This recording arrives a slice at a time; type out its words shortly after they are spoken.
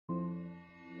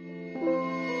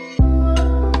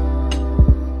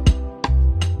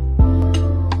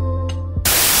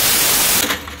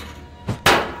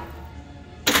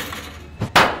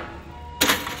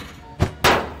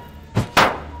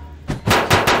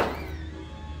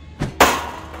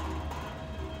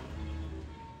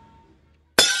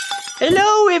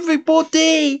Hello,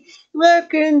 everybody.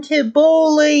 Welcome to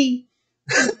Bowley.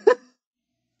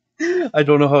 I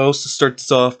don't know how else to start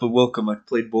this off, but welcome. I've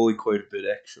played Bowley quite a bit,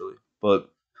 actually. But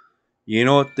you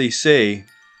know what they say?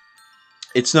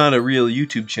 It's not a real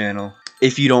YouTube channel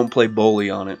if you don't play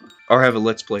Bowley on it or have a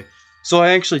Let's Play. So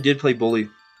I actually did play Bowley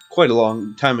quite a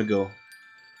long time ago.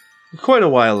 Quite a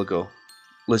while ago,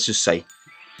 let's just say.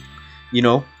 You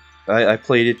know, I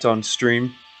played it on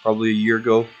stream probably a year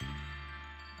ago.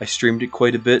 I streamed it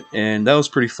quite a bit, and that was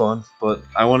pretty fun, but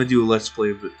I want to do a Let's Play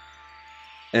of it.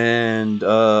 And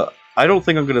I don't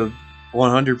think I'm going to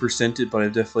 100% it, but I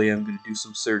definitely am going to do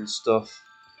some certain stuff.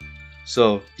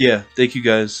 So, yeah, thank you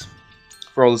guys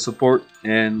for all the support,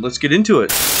 and let's get into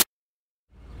it.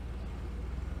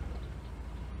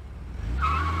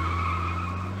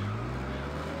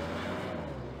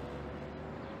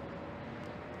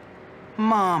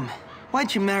 Mom,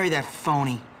 why'd you marry that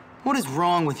phony? What is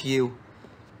wrong with you?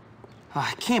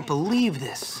 I can't believe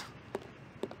this.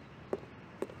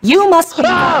 You must be the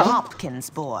Hopkins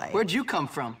boy. Where'd you come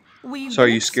from?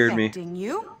 Sorry, you scared me.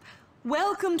 You.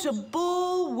 Welcome to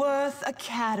Bullworth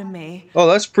Academy. Oh,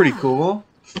 that's pretty cool.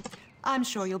 I'm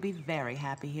sure you'll be very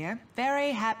happy here.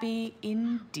 Very happy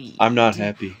indeed. I'm not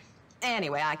happy.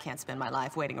 Anyway, I can't spend my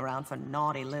life waiting around for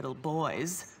naughty little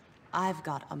boys. I've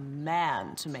got a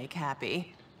man to make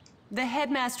happy. The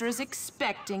headmaster is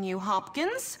expecting you,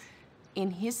 Hopkins, in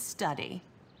his study.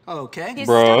 Okay. His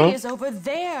study is over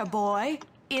there, boy,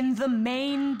 in the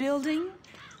main building.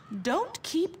 Don't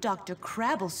keep Dr.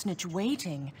 Crabblesnitch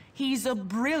waiting. He's a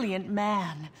brilliant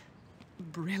man.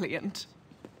 Brilliant.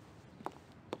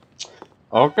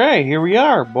 Okay, here we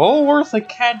are. Bullworth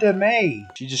Academy.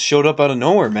 She just showed up out of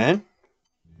nowhere, man.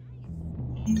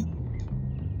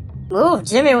 Move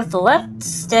Jimmy with the left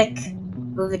stick.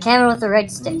 Move the camera with the right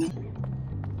stick.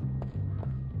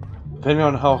 Depending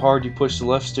on how hard you push the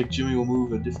left stick, Jimmy will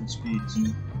move at different speeds.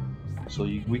 So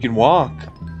we can walk,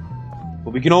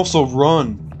 but we can also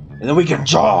run, and then we can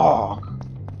jog.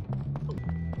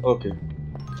 Okay.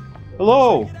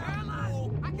 Hello.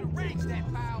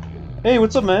 Hey,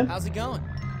 what's up, man? How's it going?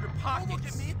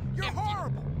 You're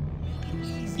horrible.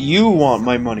 You want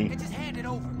my money?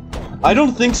 I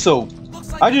don't think so.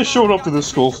 I just showed up to this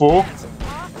school, fool.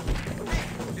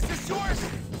 Is this yours?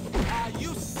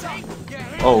 You suck.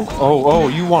 Oh,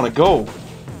 you want to go?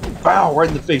 Bow, right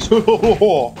in the face.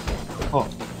 Oh.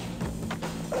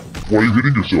 Why are you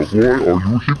hitting yourself? Why are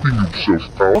you hitting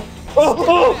yourself, pal?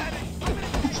 Oh.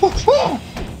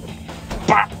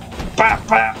 Bah, bah,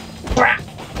 bah, bah,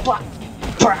 bah,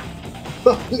 bah.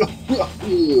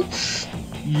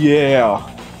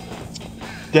 Yeah.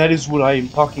 That is what I am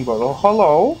talking about. Oh,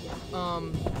 hello.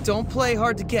 Don't play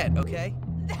hard to get, okay?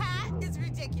 That is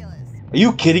ridiculous. Are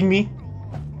you kidding me?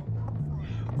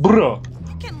 Bruh.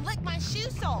 You can lick my shoe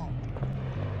sole.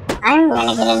 I'm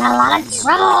gonna get in a lot of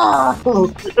trouble!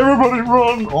 Everybody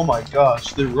run! Oh my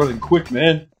gosh, they're running quick,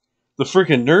 man. The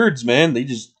freaking nerds, man,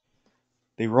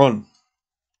 they run.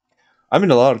 I'm in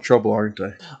a lot of trouble, aren't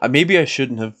I? Maybe I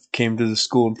shouldn't have came to the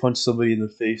school and punched somebody in the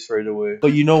face right away.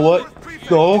 But you know what?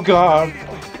 Oh god.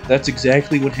 That's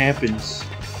exactly what happens.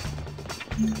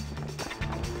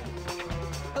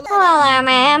 Hello there,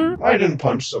 ma'am. I didn't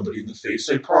punch somebody in the face,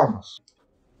 I promise.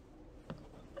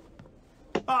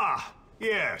 Ah,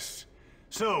 yes.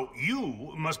 So,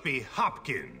 you must be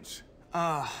Hopkins.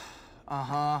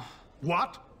 Uh-huh.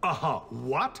 What? Uh-huh.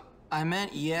 What? I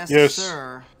meant yes, Yes.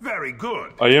 sir. Very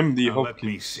good. I am the Now, let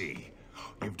me Hopkins. see.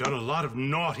 You've done a lot of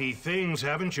naughty things,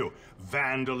 haven't you?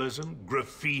 Vandalism,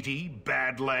 graffiti,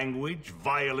 bad language,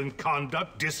 violent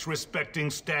conduct,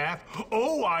 disrespecting staff.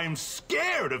 Oh, I'm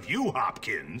scared of you,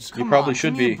 Hopkins. You probably on,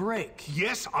 should give me be. a break.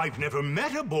 Yes, I've never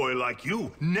met a boy like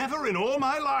you. Never in all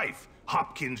my life.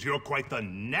 Hopkins, you're quite the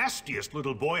nastiest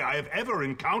little boy I have ever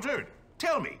encountered.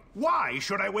 Tell me, why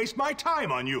should I waste my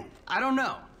time on you? I don't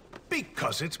know.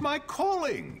 Because it's my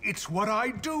calling. It's what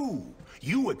I do.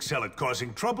 You excel at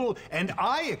causing trouble, and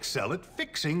I excel at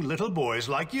fixing little boys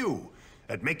like you,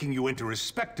 at making you into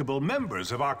respectable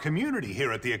members of our community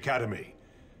here at the Academy.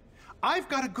 I've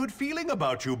got a good feeling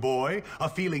about you, boy. A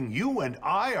feeling you and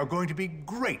I are going to be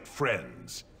great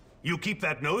friends. You keep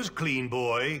that nose clean,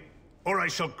 boy, or I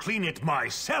shall clean it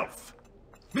myself.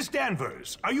 Miss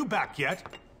Danvers, are you back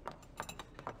yet?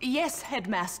 Yes,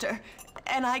 headmaster.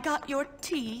 And I got your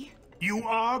tea. You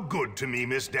are good to me,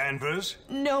 Miss Danvers.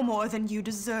 No more than you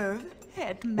deserve,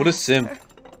 headmaster. What a simp.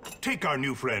 Take our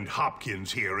new friend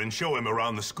Hopkins here and show him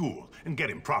around the school and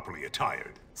get him properly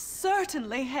attired.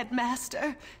 Certainly,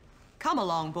 headmaster. Come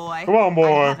along, boy. Come on,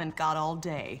 boy. I haven't got all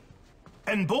day.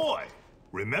 And boy,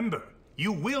 remember,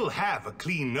 you will have a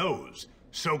clean nose.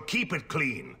 So keep it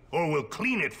clean, or we'll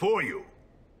clean it for you.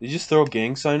 Did you just throw a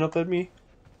gang sign up at me?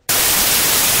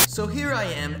 So here I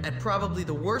am at probably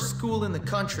the worst school in the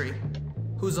country,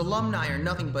 whose alumni are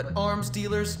nothing but arms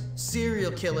dealers,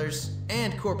 serial killers,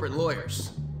 and corporate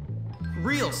lawyers.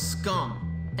 Real scum.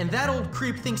 And that old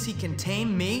creep thinks he can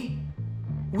tame me?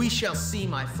 We shall see,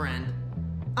 my friend.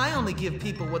 I only give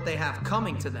people what they have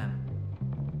coming to them.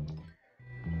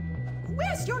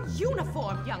 Where's your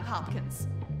uniform, young Hopkins?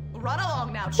 Run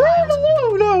along now, Run child.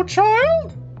 along now,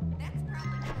 child!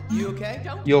 You okay?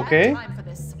 Don't You have okay? time for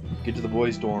this. Get to the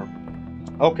boys' dorm.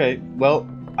 Okay, well,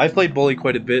 I played bully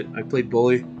quite a bit. I played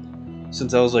bully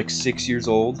since I was like 6 years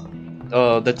old.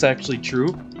 That's actually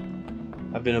true.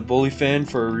 I've been a bully fan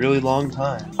for a really long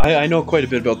time. I know quite a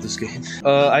bit about this game.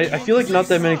 I feel like not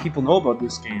that many people know about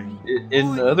this game.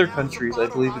 In other countries, I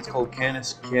believe it's called Canned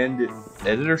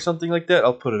Edit or something like that.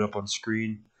 I'll put it up on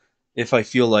screen if I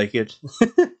feel like it.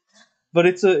 But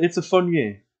it's a fun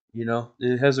game, you know?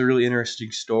 It has a really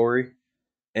interesting story.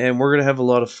 And we're gonna have a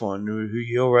lot of fun.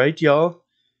 You alright, y'all?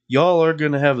 Y'all are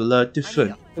gonna have a lot of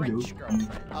fun. Hello.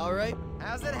 All right,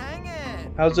 how's it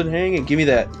hanging? How's it hanging? Give me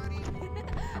that.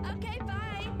 Okay,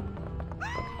 bye.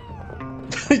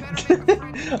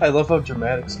 I love how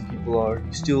dramatic some people are.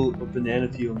 You steal a banana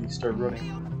peel and you start running.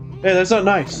 Hey, that's not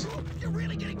nice. You're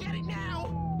really gonna get it now.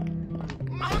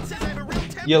 Mom says I have a real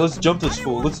temper. Yeah, let's jump this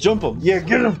fool. Let's jump him. Yeah,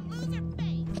 get him.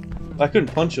 I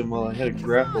couldn't punch him while I had it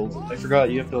grappled. I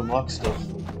forgot you have to unlock stuff.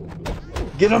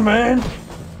 Get him, man.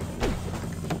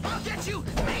 I'll get you,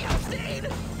 May Epstein.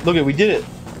 Look it, we did it.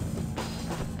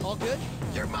 All good?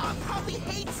 Your mom probably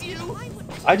hates you.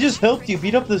 I just helped you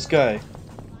beat up this guy.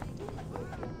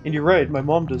 And you're right, my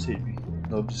mom does hate me.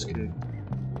 No, I'm just kidding.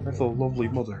 I have a lovely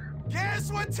mother.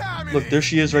 Guess what time it Look, there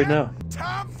she is right now.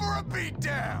 Time for a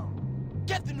beatdown.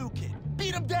 Get the new kid.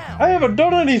 Beat him down. I haven't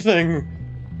done anything.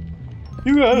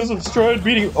 You guys have started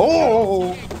beating.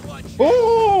 Oh!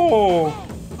 Oh!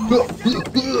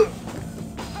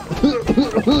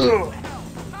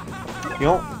 You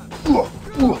know?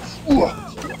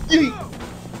 Yeet.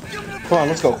 Come on,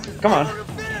 let's go. Come on.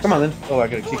 Come on then. Oh, I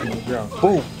gotta kick him in the ground.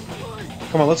 Boom.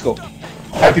 Come on, let's go.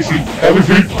 Happy feet. Happy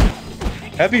feet.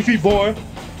 Happy feet, boy.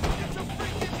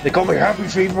 They call me Happy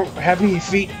Feet. Happy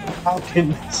Feet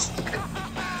Hopkins.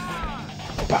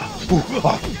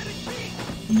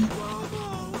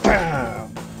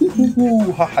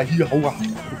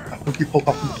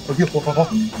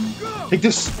 Take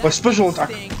this, my special attack.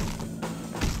 I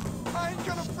ain't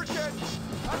gonna forget.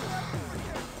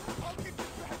 I'll get you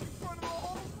back in front of the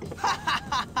whole.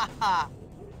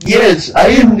 Yes, I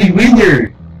am the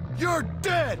winner. You're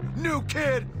dead, new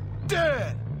kid.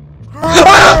 Dead.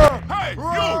 Hey,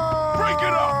 you! Break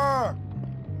it up!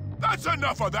 That's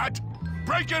enough of that!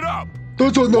 Break it up!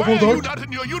 That's enough Why of are you that. not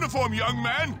in your uniform, young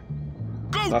man?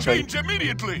 Go Nothing. change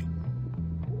immediately!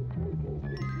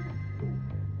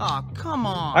 Aw, come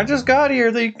on. I just got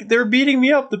here. They're beating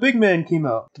me up. The big man came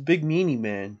out. The big meanie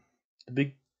man.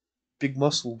 The big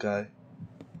muscle guy.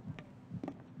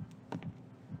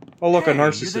 Oh look, a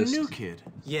narcissist. You're the new kid.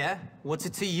 Yeah? What's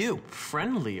it to you?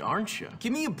 Friendly, aren't you?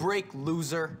 Give me a break,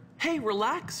 loser. Hey,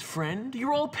 relax, friend.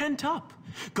 You're all pent up.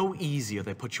 Go easy or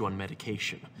they put you on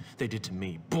medication. They did to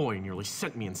me. Boy, nearly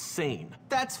sent me insane.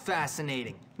 That's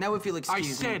fascinating. Now if you'll I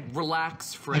excuse me. said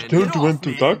relax, friend. don't Get want off to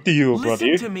me. talk to you, Listen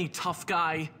buddy. to me, tough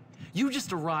guy. You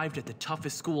just arrived at the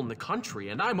toughest school in the country,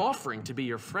 and I'm offering to be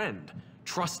your friend.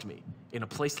 Trust me, in a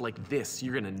place like this,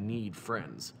 you're gonna need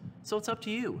friends. So it's up to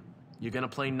you. You gonna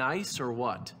play nice or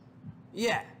what?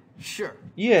 Yeah, sure.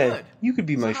 Yeah, Good. you could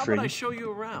be So my how friend. about I show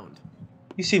you around?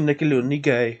 You seem like a lonely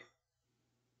guy.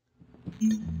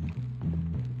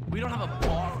 We don't have a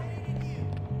bar.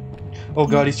 Oh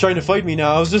god, he's trying to fight me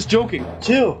now. I was just joking.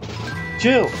 Chill.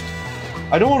 Chill.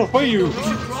 I don't want to fight you. You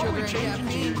should probably change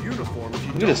into your uniform if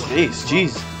you Look at his face.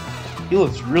 Jeez. He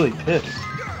looks really pissed.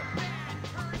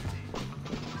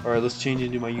 Alright, let's change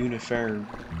into my uniform.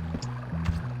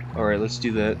 Alright, let's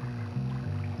do that.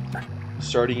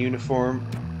 Starting uniform.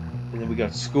 And then we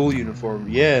got school uniform.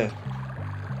 Yeah.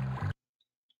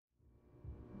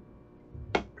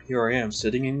 Here I am,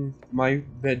 sitting in my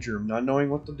bedroom, not knowing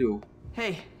what to do.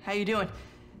 Hey, how you doing?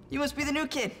 You must be the new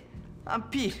kid. I'm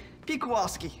Pete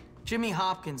Kowalski. Jimmy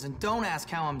Hopkins, and don't ask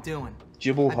how I'm doing.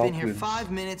 Jibble I've been here Hopkins.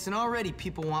 5 minutes, and already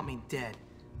people want me dead.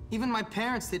 Even my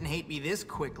parents didn't hate me this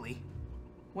quickly.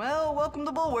 Well, welcome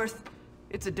to Bullworth.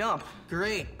 It's a dump.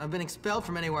 Great. I've been expelled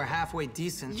from anywhere halfway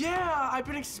decent. Yeah, I've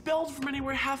been expelled from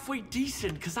anywhere halfway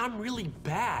decent because I'm really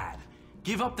bad.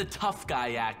 Give up the tough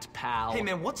guy act, pal. Hey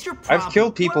man, what's your problem? I've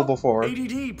killed people Well, before.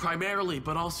 ADD primarily,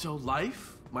 but also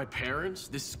life. My parents,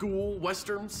 this school,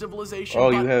 Western civilization.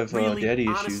 Oh, but you have really, daddy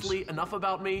honestly, issues. enough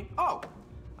about me. Oh,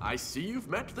 I see you've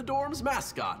met the dorm's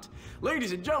mascot.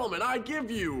 Ladies and gentlemen, I give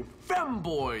you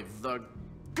Femboy, the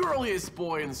girliest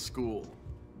boy in school.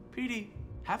 Petey,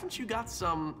 haven't you got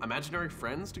some imaginary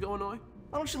friends to go annoy?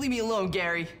 Why don't you leave me alone,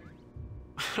 Gary?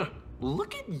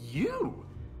 Look at you.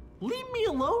 Leave me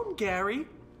alone, Gary.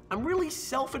 I'm really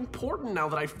self-important now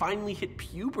that I finally hit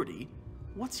puberty.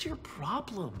 What's your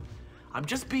problem? I'm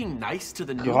just being nice to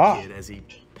the new kid as he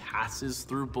passes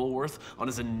through Bullworth on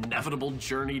his inevitable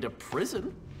journey to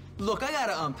prison. Look, I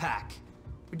gotta unpack.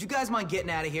 Would you guys mind getting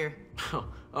out of here?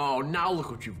 Oh, now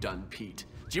look what you've done, Pete.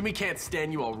 Jimmy can't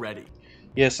stand you already.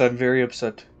 Yes, I'm very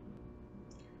upset.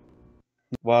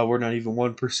 Wow, we're not even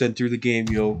 1% through the game,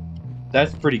 yo.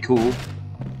 That's pretty cool.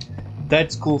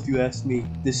 That's cool if you ask me.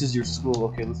 This is your school.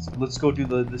 Okay, let's go do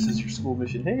the this is your school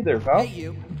mission. Hey there, pal.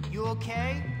 Hey, you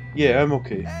okay? Yeah, I'm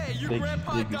okay. Hey, your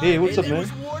grandpa Thank you. died Hey, what's up, in man?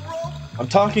 his wardrobe? I'm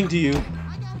talking to you.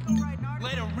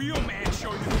 Let a real man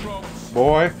show you the ropes.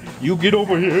 Boy, you get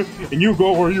over here and you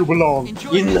go where you belong.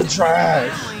 In the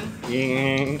trash.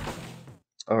 Yeah.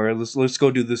 All right, let's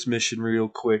go do this mission real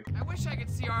quick. I wish I could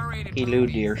see R-rated Hello,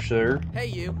 movies. dear sir. Hey,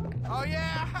 you. Oh yeah,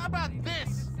 how about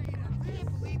this?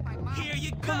 Here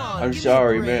you go. Come on. I'm give me a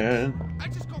sorry, break. man. I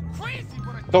just go crazy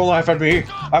when I Don't laugh at me.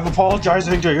 I'm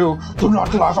apologizing to you. Do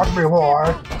not laugh at me,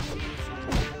 boy.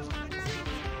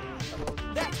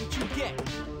 That's what you get.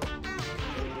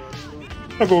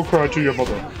 I'll go cry to your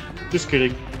mother. Just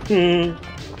kidding.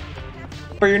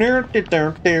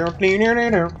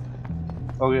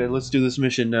 Okay, let's do this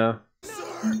mission now.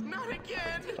 not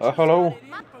again. Hello?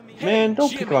 Man,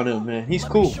 don't pick on him, man. He's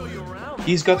cool.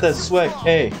 He's got that swag.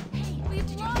 Hey.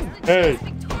 Hey,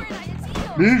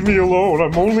 leave me alone.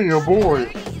 I'm only a boy.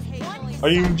 I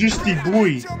am just a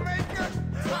boy.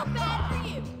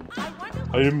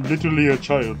 I am literally a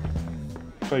child.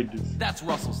 Kind of. That's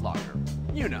Russell's locker.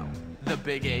 You know, the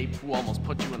big ape who almost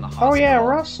put you in the hospital. Oh yeah,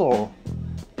 Russell.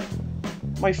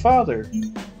 My father.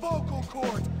 Vocal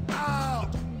cords out.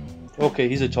 Okay,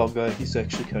 he's a tall guy. He's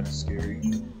actually kind of scary.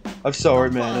 I'm sorry,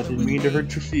 man. I didn't mean to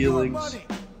hurt your feelings.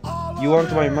 You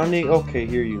want my money? Okay,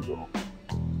 here you go.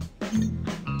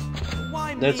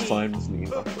 Why That's me? fine with me.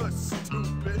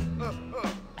 Stupid.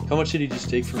 How much did he just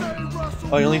take from me?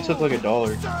 Oh, he only took like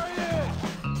 $1.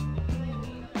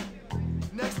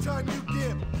 Next time you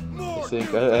get more. I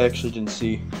think. I actually didn't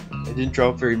see. It didn't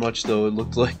drop very much though. It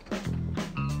looked like.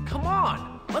 Come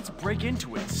on, let's break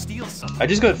into it and steal something. I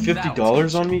just got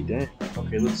 $50 on me. Dang.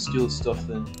 Okay, let's steal his stuff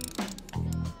then.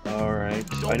 All right.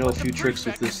 I know a few tricks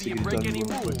with this to get it done a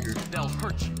little quicker. They'll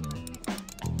hurt you.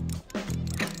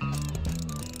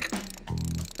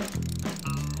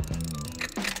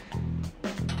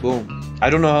 Boom. I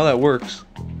don't know how that works.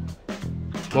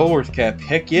 Bullworth cap.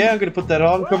 Heck yeah, I'm gonna put that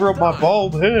on. Cover up my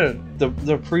bald head.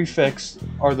 The prefix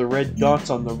are the red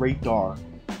dots on the radar.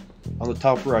 On the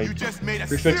top right. You just made a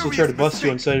Prefix will try to bust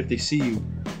you on sight if they see you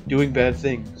doing bad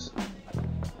things.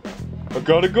 I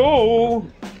gotta go!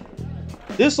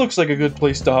 This looks like a good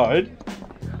place to hide.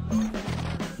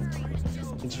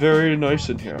 It's very nice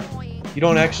in here. You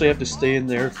don't actually have to stay in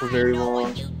there for very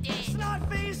long.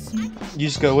 You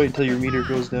just gotta wait until your meter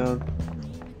goes down.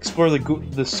 Explore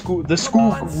the school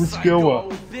with Goa.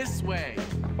 This way.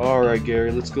 Alright,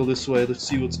 Gary, let's go this way. Let's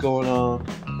see what's going on.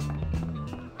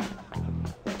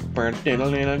 Why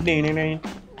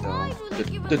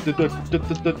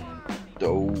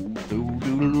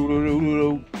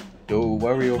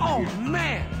are we over Oh here?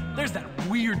 man, there's that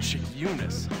weird chick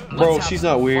Eunice. Bro, Let's have she's some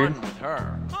not weird. fun with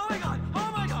her. Oh my god!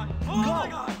 Oh my god! Oh my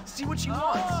god! See what she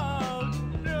wants. Oh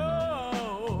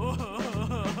no!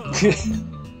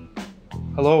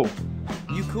 Hello.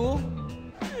 You cool?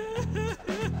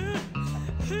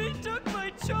 He took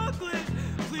my chocolate.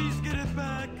 Please get it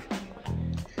back.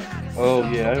 Oh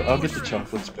yeah, I'll get the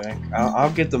chocolates back.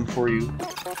 I'll get them for you.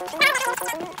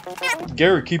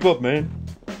 Gary, keep up, man.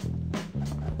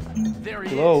 There he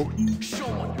Hello. is. Show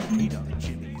him what you're made of,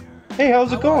 Jimmy. Hey,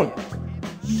 how's it going?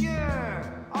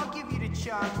 Sure, I'll give you the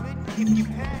chocolate if you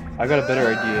pay. I got a better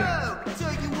idea. Oh, so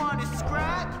you want to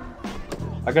scrap?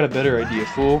 I got a better idea,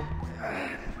 fool.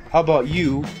 How about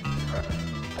you?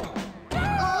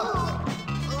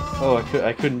 Oh,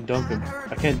 I couldn't dunk him.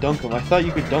 I can't dunk him. I thought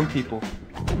you could dunk people.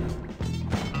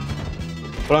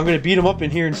 But I'm gonna beat him up in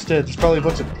here instead. There's probably a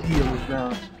bunch of pee on the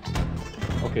ground.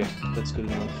 Okay, that's good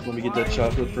enough. Let me get that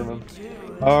chocolate from him.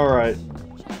 Alright.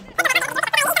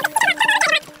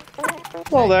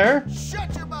 Hello there.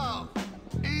 Shut your mouth,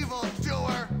 evil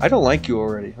doer. I don't like you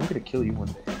already. I'm gonna kill you one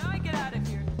day. Can I get out of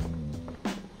here?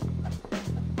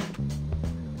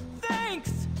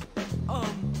 Thanks.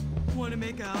 Wanna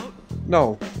make out?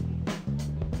 No.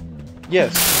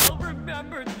 Yes. I'll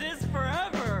remember this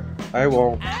forever. I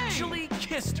won't. Actually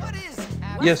kissed her.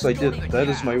 Yes, I did. That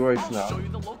is my wife Show now. you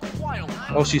the local wild.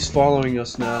 Oh, she's following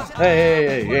us now.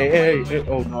 Hey.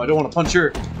 Oh no, I don't want to punch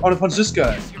her. I want to punch this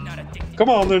guy. Come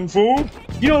on then, fool.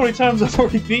 You know how many times I've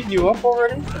already beaten you up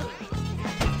already?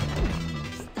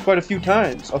 Quite a few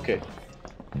times. Okay.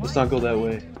 Let's not go that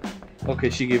way. Okay,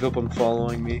 she gave up on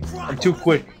following me. I'm too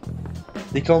quick.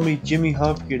 They call me Jimmy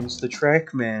Hopkins, the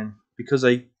track man, because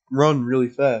I run really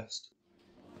fast.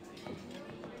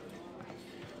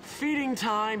 Feeding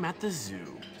time at the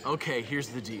zoo. Okay, here's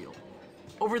the deal.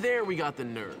 Over there, we got the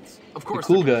nerds. Of course,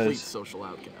 cool they're complete guys. social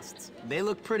outcasts. They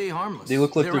look pretty harmless. They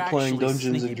look like they're playing actually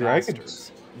Dungeons sneaky and Dragons.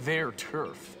 bastards. Their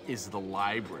turf is the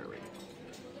library.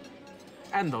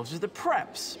 And those are the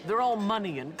preps. They're all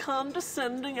money and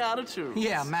condescending attitudes.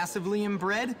 Yeah, massively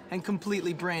inbred and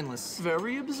completely brainless.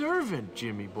 Very observant,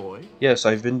 Jimmy boy. Yes,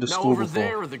 I've been to Now school over before.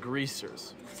 there are the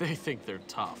greasers. They think they're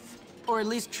tough. Or at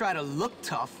least try to look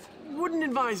tough. Wouldn't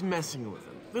advise messing with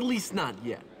them. At least not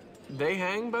yet. They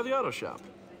hang by the auto shop.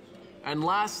 And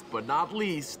last but not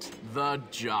least, the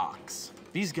jocks.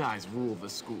 These guys rule the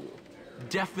school.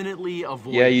 Definitely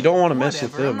avoid. Yeah, you don't want to mess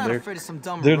with Whatever, I'm them. not afraid of some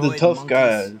dumb They're the roid tough monkeys.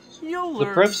 guys. You'll The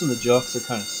learn. preps and the jocks are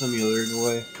kind of similar in a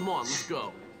way. Come on, let's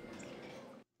go.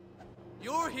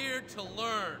 You're here to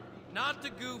learn, not to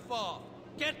goof off.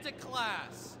 Get to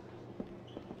class.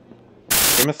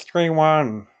 Chemistry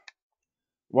 1.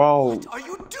 Wow. What are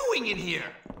you doing in here?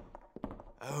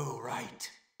 Oh, right.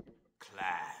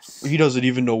 Class. He doesn't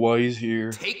even know why he's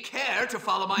here. Take care to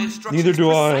follow my instructions. Neither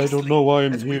do I. I precisely, don't know why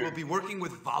I'm as we here. will be working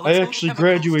with I volatile actually chemicals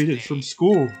graduated today. from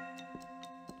school.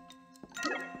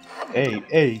 Hey,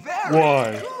 Very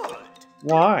why? good.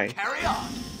 Why? Carry on.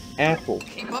 Apple.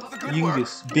 Keep up the good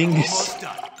Yingus. work. Bingus. Almost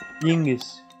done.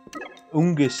 Yingus.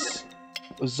 Ungus.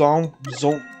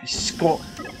 Scott.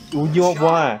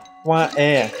 Why?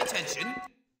 Pay attention.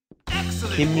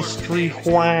 Excellent Chemistry work.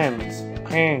 1.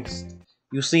 Passed.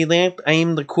 You see that? I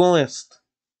am the coolest.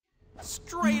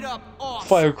 Straight up awesome.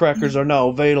 Firecrackers are now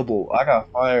available. I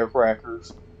got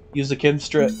firecrackers. Use the chem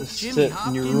set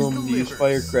in your room to use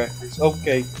firecrackers.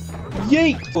 Okay.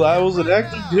 Yeet! Well, that was an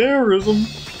act of terrorism.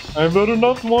 I better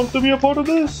not want to be a part of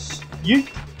this. Yeet!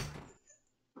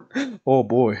 Oh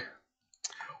boy.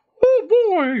 Oh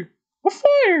boy! A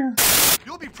fire!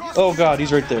 Oh god,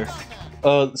 he's right there.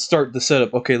 Start the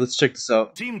setup. Okay, let's check this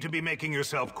out. Seem to be making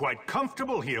yourself quite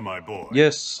comfortable here, my boy.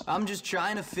 Yes, I'm just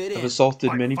trying to fit I've in.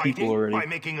 assaulted By many fighting? people already. By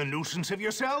making a nuisance of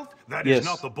yourself? That Yes. is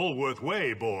not the Bullworth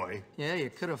way, boy. Yeah, you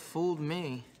could have fooled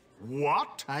me.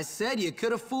 What? I said you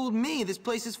could have fooled me. This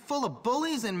place is full of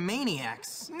bullies and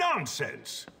maniacs.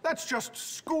 Nonsense. That's just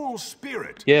school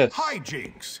spirit. Yes.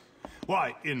 Hijinks.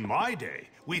 Why, in my day,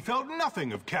 we felt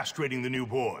nothing of castrating the new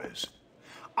boys.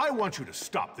 I want you to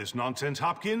stop this nonsense,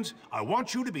 Hopkins. I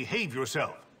want you to behave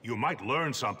yourself. You might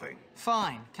learn something.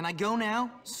 Fine. Can I go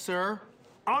now, sir?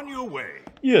 On your way.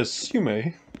 Yes, you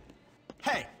may.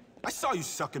 Hey, I saw you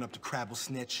sucking up to Crabble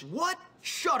Snitch. What?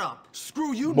 Shut up.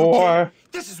 Screw you, Boy. new kid.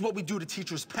 This is what we do to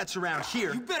teachers' pets around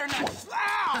here. You better not.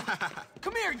 Ow!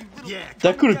 Come here, you little. Yeah.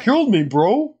 That could have killed me,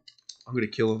 bro. I'm gonna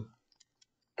kill him.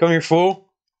 Come here, fool.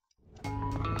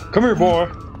 Come here,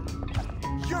 boy.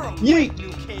 You're a Yeet!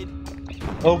 new kid.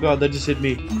 Oh god, that just hit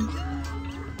me.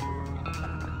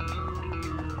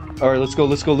 Alright, let's go.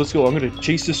 I'm gonna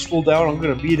chase this fool down. I'm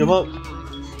gonna beat him up.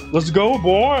 Let's go,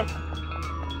 boy!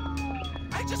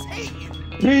 I just hate you.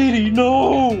 Petey,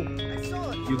 no!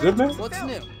 You good, man? What's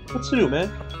new? What's new,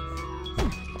 man?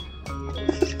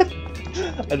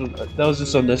 That was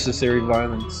just unnecessary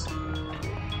violence.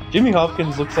 Jimmy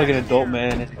Hopkins looks like an adult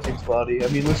man in a kid's body. I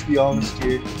mean, let's be honest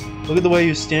here. Look at the way he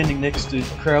was standing next to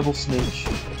Crabble Snitch.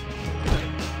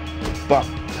 Bah.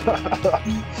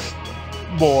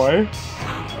 Boy.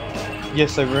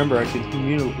 Yes, I remember I can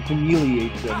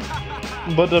humiliate them.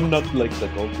 But I'm not like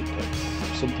that all the time.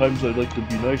 Sometimes I like to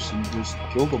be nice and just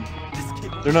kill them.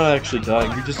 They're not actually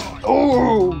dying, you're just...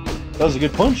 Oh! That was a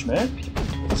good punch, man.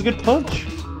 That was a good punch.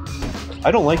 I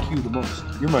don't like you the most.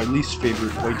 You're my least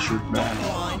favorite white shirt man.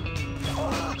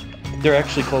 They're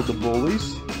actually called the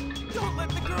bullies. Don't let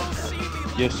the girls see me.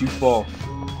 Yes, you fall.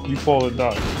 You fall and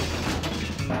die.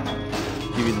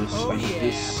 Give me this. I need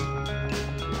this.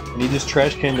 I need this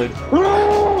trash can to...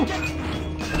 Hello.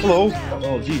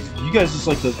 Oh, jeez. You guys just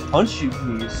like to punch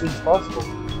me as soon as possible.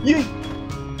 Yeet!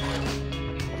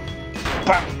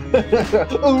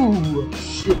 Ooh!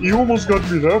 You almost got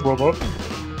me there, brother.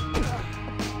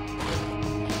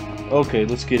 Okay,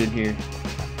 let's get in here.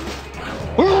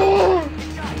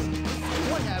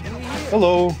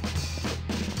 Hello.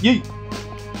 Yeet!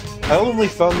 I only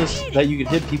found this that you could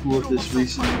hit people with this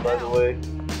recently, by the way.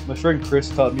 My friend Chris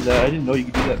taught me that. I didn't know you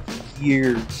could do that for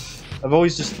years. I've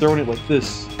always just thrown it like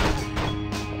this.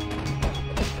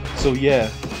 So yeah.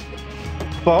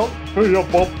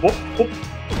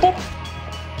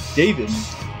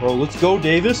 Davis. Bro, let's go,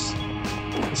 Davis.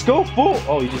 Let's go full.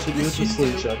 Oh, you just hit me with the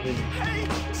slingshot, didn't you?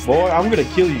 Boy, I'm gonna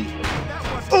kill you.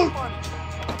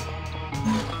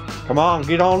 Come on,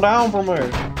 get on down from there.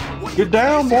 Get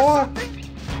down, boy.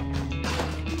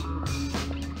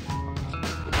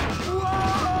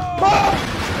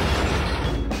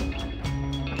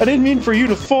 I didn't mean for you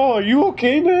to fall. Are you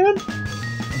okay, man?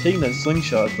 I'm taking that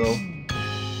slingshot, though.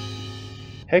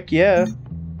 Heck yeah.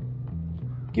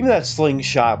 Give me that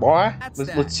slingshot, boy.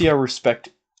 Let's see our respect.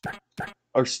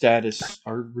 Our status.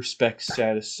 Our respect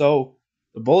status. So,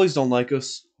 the bullies don't like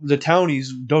us. The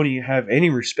townies don't even have any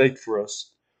respect for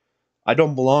us. I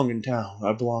don't belong in town.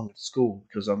 I belong at school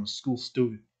because I'm a school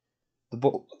student.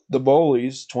 The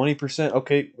bullies, 20%.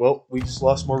 Okay, well, we just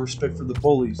lost more respect for the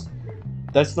bullies.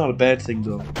 That's not a bad thing,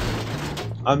 though.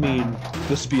 I mean,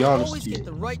 let's be honest here. Get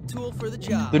the right tool for the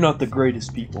job. They're not the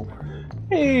greatest people.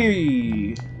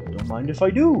 Hey, don't mind if I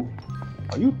do.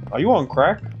 Are you on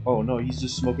crack? Oh no, he's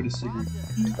just smoking a cigarette.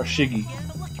 A shiggy.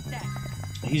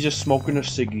 He's just smoking a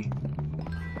ciggy.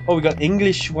 Oh, we got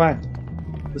English one.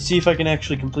 Let's see if I can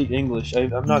actually complete English.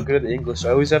 I'm not good at English. I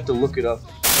always have to look it up.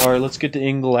 Alright, let's get to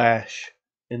English.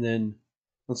 And then,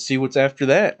 let's see what's after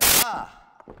that.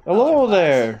 Hello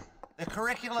there.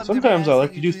 Sometimes I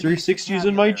like to do 360s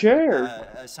in my chair.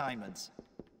 Assignments.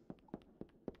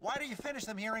 Why do you finish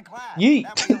them here in class? Yeet.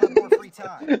 That way you'll have more free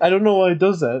time. I don't know why it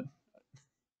does that.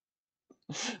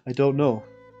 I don't know.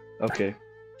 Okay.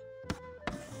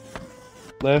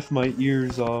 Laugh my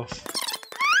ears off.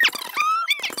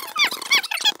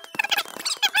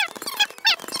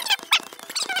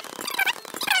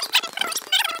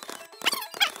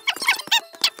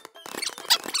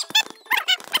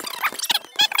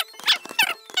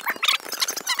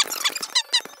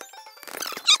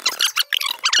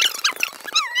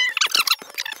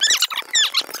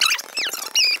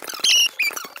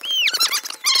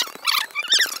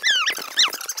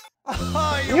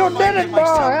 You did it, boy!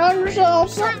 I'm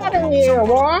so proud of you,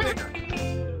 boy!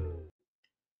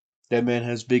 That man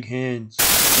has big hands.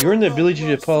 You're in the ability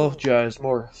to apologize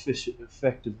more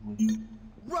effectively.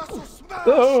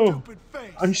 Oh!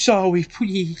 I'm sorry,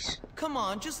 please. Come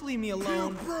on, just leave me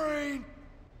alone.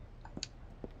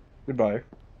 Goodbye.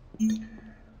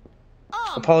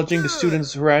 Apologizing to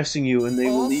students harassing you and they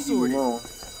will leave you alone.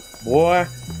 Boy,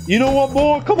 you know what,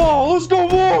 boy? Come on, let's go,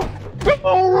 boy! Come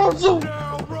on, Russell!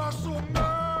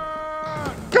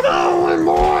 Come on,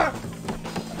 boy!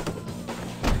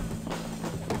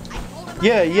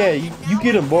 Yeah, you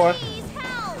get him, boy.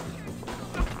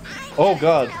 Oh,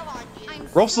 God.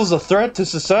 Russell's a threat to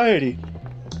society.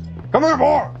 Come here,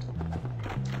 boy!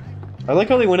 I like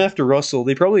how they went after Russell.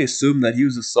 They probably assumed that he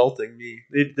was assaulting me.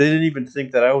 They didn't even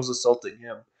think that I was assaulting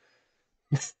him.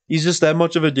 He's just that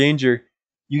much of a danger.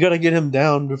 You gotta get him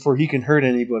down before he can hurt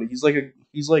anybody. He's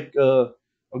like a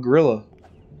gorilla.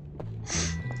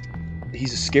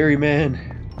 He's a scary man.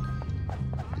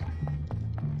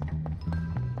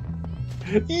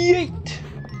 Yeet!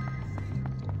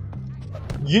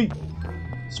 Yeet!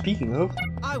 Speaking of...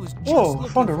 Oh, I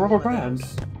found a rubber band.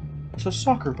 It's a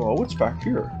soccer ball. What's back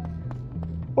here?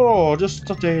 Oh, just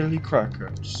the daily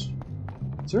crackers.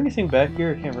 Is there anything back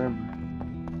here? I can't remember.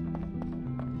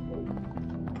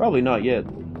 Probably not yet.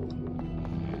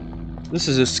 This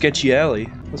is a sketchy alley.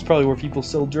 That's probably where people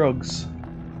sell drugs.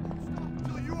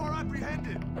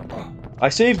 I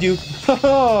saved you!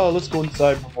 Haha! Let's go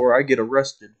inside before I get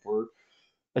arrested for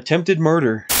attempted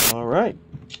murder. Alright.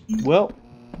 Well,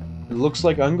 it looks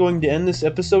like I'm going to end this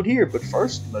episode here, but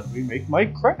first, let me make my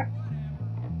crackers.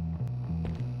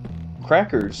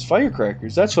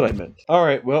 Firecrackers, that's what I meant.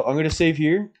 Alright, well, I'm going to save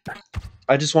here.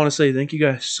 I just want to say thank you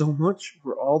guys so much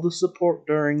for all the support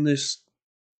during this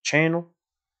channel.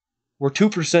 We're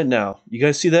 2% now. You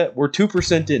guys see that? We're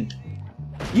 2% in.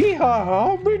 Yeehaw!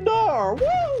 I'll be there!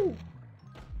 Woo!